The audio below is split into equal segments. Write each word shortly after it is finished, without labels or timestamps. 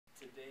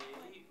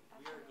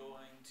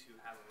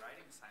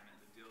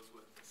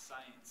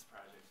science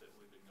project that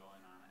we've been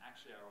going on.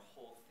 Actually, our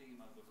whole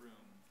theme of the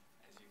room,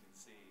 as you can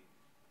see,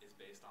 is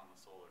based on the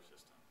solar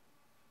system.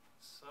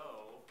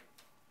 So,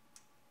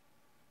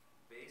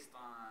 based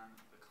on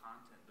the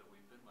content that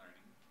we've been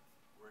learning,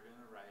 we're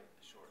going to write a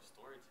short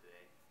story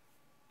today,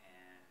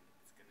 and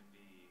it's going to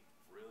be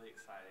really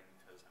exciting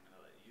because I'm going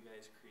to let you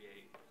guys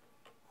create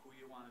who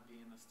you want to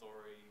be in the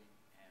story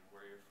and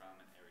where you're from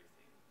and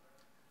everything.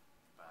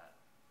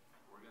 But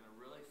we're going to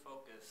really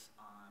focus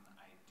on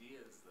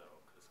ideas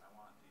though, because I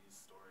want these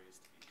stories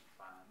to be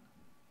fun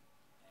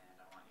and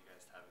I want you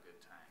guys to have a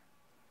good time.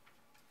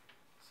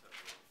 So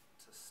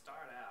to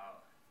start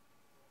out,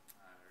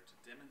 or to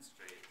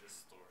demonstrate this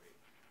story,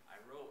 I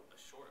wrote a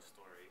short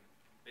story.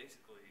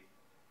 Basically,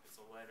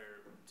 it's a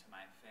letter to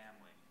my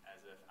family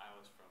as if I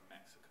was from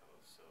Mexico.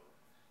 So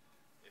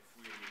if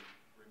we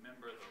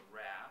remember the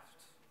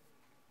raft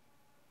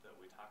that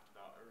we talked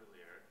about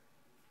earlier,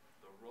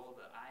 the role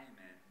that I am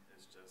in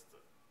is just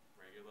a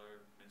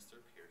regular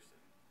Mr. Pearson.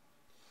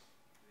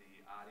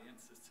 The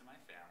audience is to my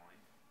family.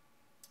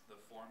 The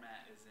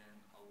format is in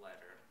a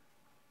letter.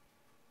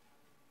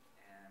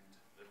 And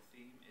the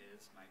theme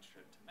is my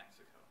trip to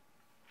Mexico.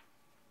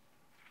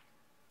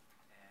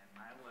 And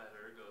my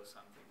letter goes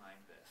something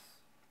like this.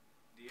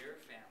 Dear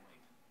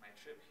family, my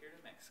trip here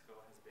to Mexico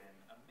has been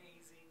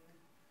amazing.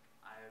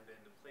 I have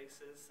been to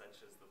places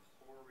such as the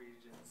poor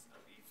regions of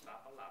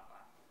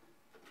Iztapalapa,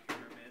 the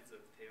pyramids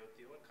of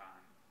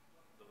Teotihuacan,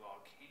 the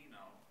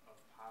volcano of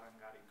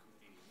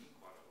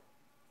Parangaricutinicuaro,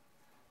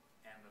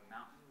 and the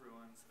mountain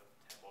ruins of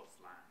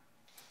Tepoztlan.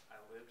 I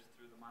lived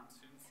through the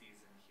monsoon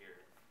season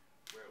here,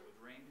 where it would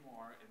rain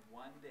more in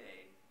one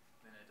day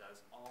than it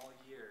does all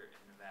year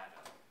in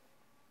Nevada.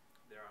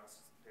 There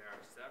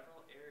are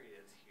several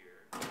areas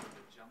here where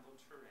the jungle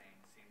terrain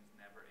seems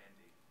never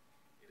ending.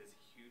 It is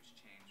a huge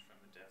change from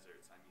the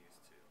deserts I'm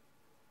used to.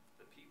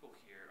 The people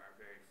here are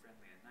very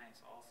friendly and nice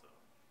also.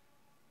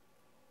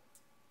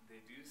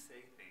 They do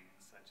say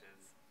things such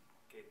as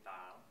 ¿qué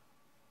tal?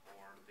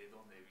 Or ¿de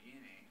dónde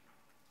viene?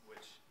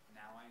 Which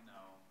now I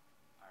know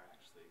are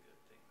actually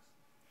good things.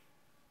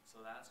 So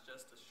that's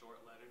just a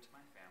short letter to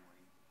my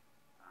family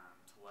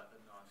to let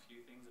them know a few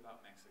things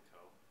about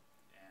Mexico,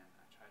 and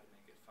I try to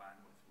make it fun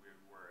with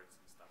weird words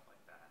and stuff like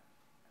that,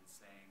 and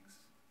sayings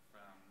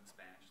from the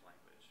Spanish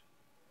language.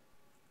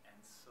 And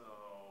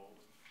so,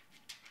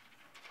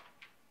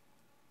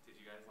 did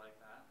you guys like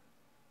that?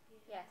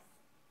 Yes.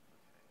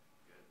 Okay,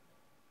 good.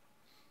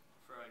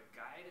 For a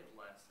guided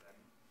lesson,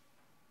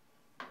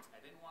 I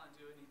didn't want to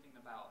do anything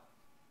about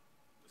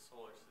the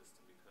solar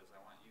system because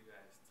I want you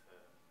guys to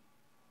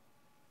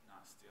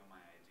not steal my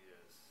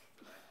ideas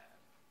that I had.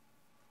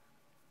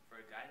 For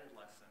a guided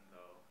lesson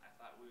though, I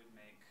thought we would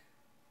make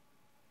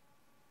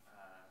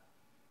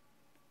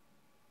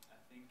a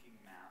thinking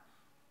map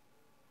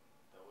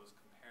that was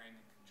comparing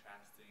and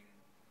contrasting,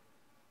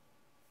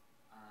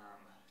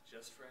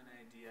 just for an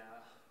idea,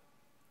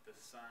 the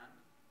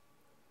sun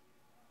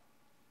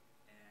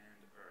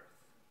and Earth.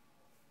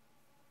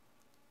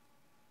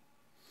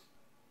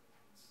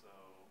 And so,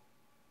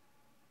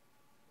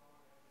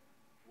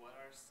 what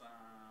are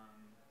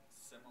some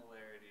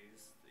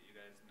similarities that you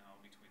guys know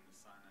between the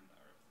sun and the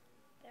Earth?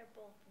 They're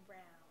both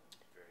round.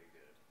 Very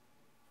good.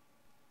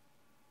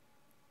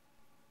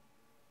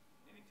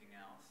 Anything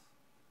else?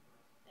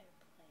 They're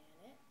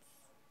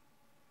planets.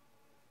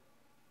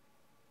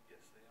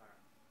 Yes, they are.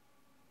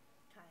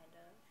 Kind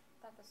of. I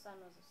thought the sun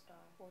was a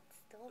star. Well,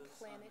 it's still a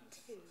planet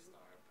too. The sun is a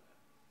star, but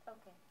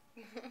Okay.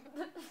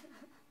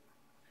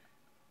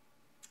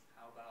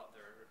 how about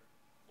they're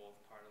both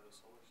part of the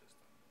solar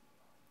system?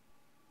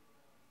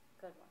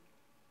 Good one.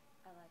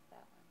 I like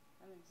that one.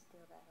 I'm going to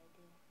steal that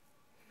idea.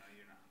 No,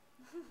 you're not.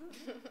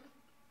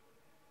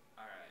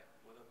 Alright,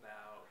 what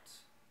about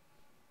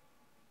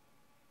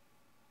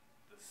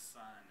the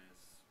sun?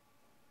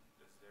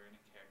 Is there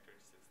any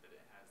characteristics that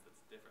it has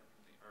that's different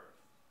from the Earth?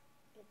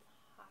 It's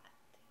hot.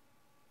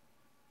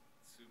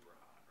 Super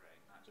hot, right?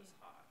 Not just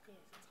hot, because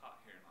Yeah. it's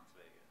hot here in Las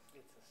Vegas.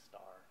 It's a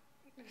star.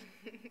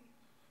 Okay.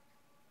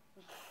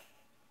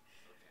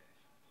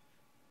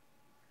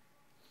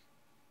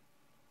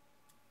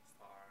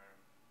 Star,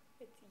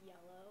 It's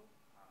yellow.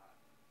 hot,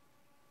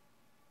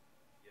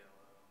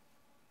 yellow.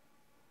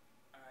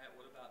 Alright,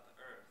 what about the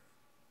Earth?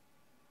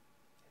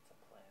 It's a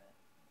planet.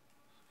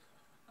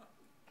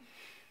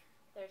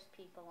 There's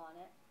people on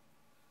it.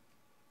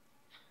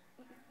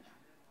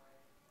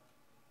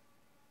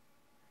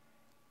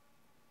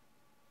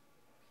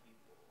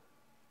 People.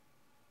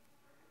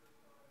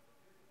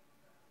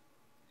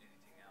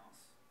 Anything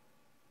else?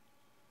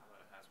 How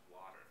about it has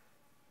water?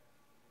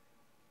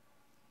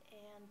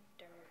 And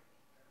dirt.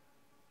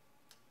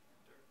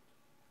 Dirt.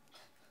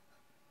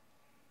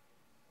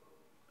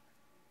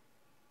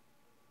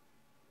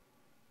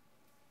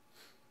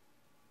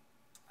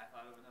 I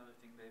thought of another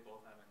thing they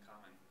both have in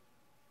common.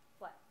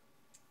 What?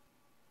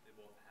 They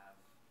both have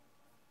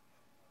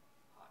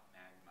hot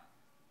magma.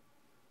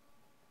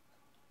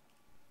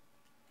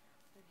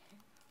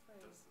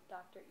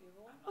 Dr.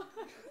 Evil? I'm not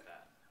going to put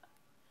that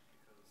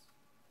because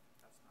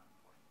that's not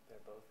important.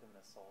 They're both within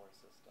the solar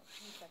system?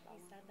 He said that He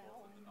one. said that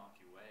Both in the one.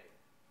 Milky Way,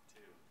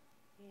 too.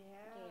 Yeah.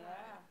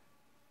 Yeah.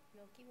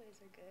 Milky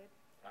Ways are good.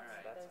 All right.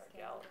 That's Those our kinds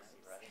of galaxy,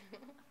 groups. right?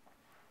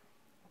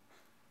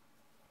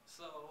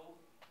 So,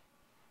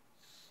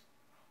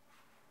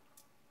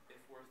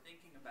 if we're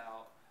thinking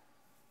about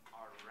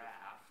our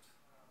raft,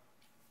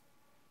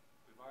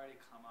 we've already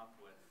come up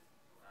with,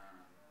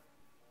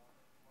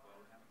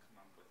 well, we haven't come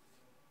up with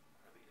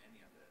hardly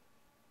any of it,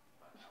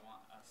 but I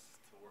want us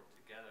to work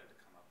together to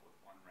come up with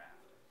one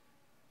raft.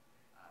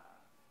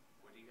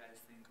 What do you guys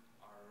think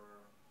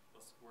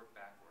let's work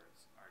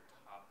backwards, our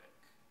topic.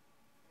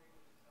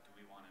 Do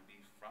we want to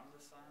be from the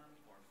sun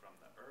or from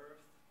the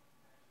earth?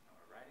 And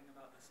we're writing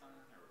about the sun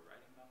or we're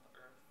writing about the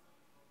earth?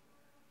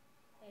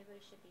 Maybe we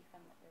should be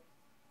from the earth.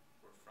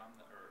 We're from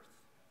the earth,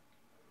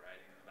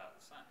 writing about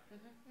the sun.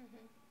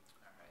 Mm-hmm.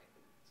 All right,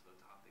 so the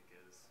topic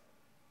is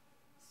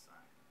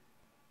sun.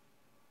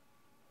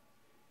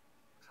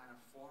 What kind of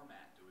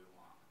format do we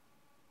want?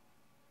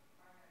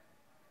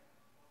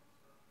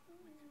 We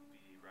could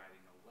be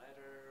writing a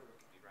letter, we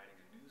could be writing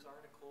a news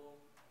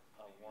article.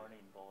 A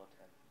warning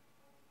bulletin.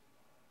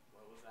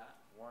 What was that?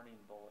 Warning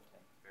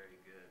bulletin. Very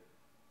good.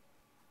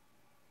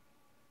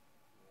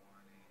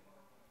 Warning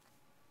bulletin.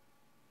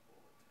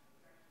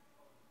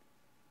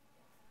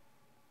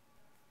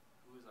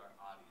 Who is our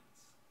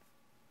audience?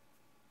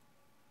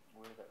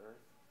 We're the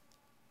earth.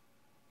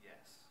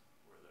 Yes,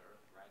 we're the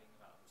earth writing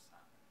about the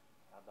sun.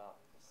 How about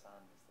the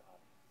sun is the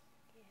audience?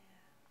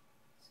 Yeah.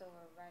 So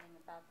we're writing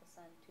about the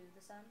sun to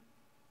the sun?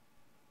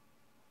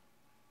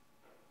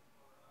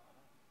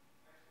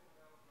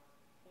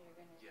 You're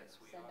going to Yes,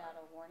 we send are. out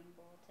a warning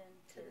bulletin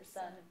to To the the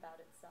sun sun.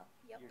 about itself?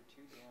 Yep. You're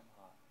too damn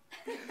hot.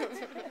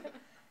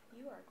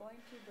 You are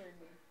going to burn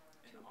me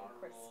In to a our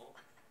crisp. role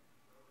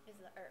Is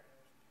the Earth.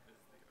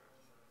 is the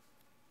earth.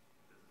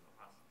 This is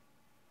awesome.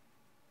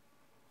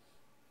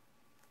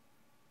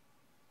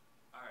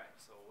 Alright,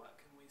 so what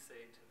can we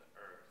say to the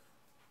earth?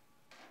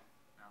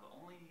 Now the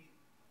only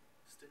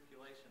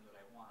stipulation that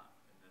I want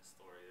in this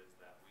story is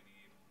that we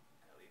need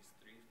at least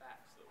 3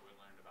 facts that we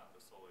learned about the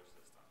solar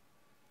system,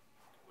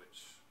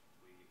 which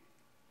we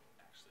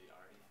actually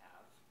already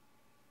have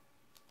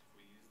if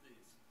we use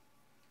these.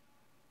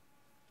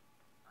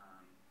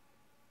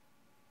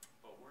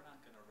 But we're not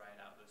going to write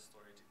out this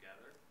story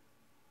together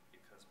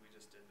because we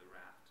just did the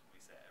raft and we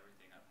set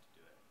everything up to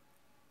do it.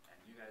 And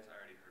you guys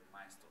already heard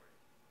my story.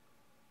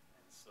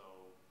 And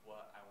so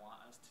what I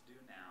want us to do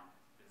now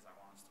is I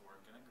want us to work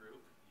in a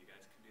group. You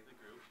guys can be the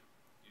group,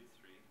 you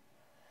 3.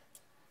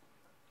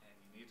 And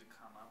you need to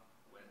come up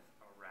with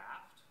a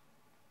raft.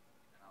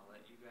 And I'll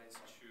let you guys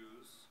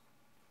choose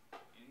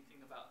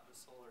anything about the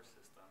solar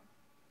system.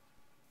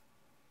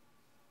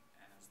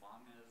 And as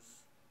long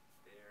as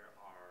there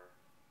are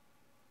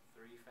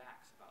 3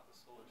 facts about the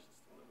solar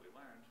system that we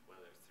learned,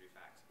 whether it's 3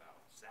 facts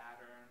about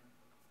Saturn,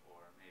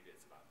 or maybe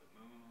it's about the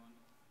moon,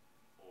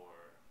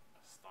 or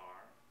a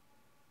star.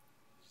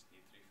 You just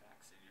need 3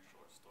 facts in your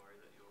short story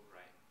that you'll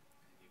write,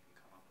 and you can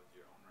come up with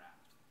your own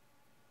raft.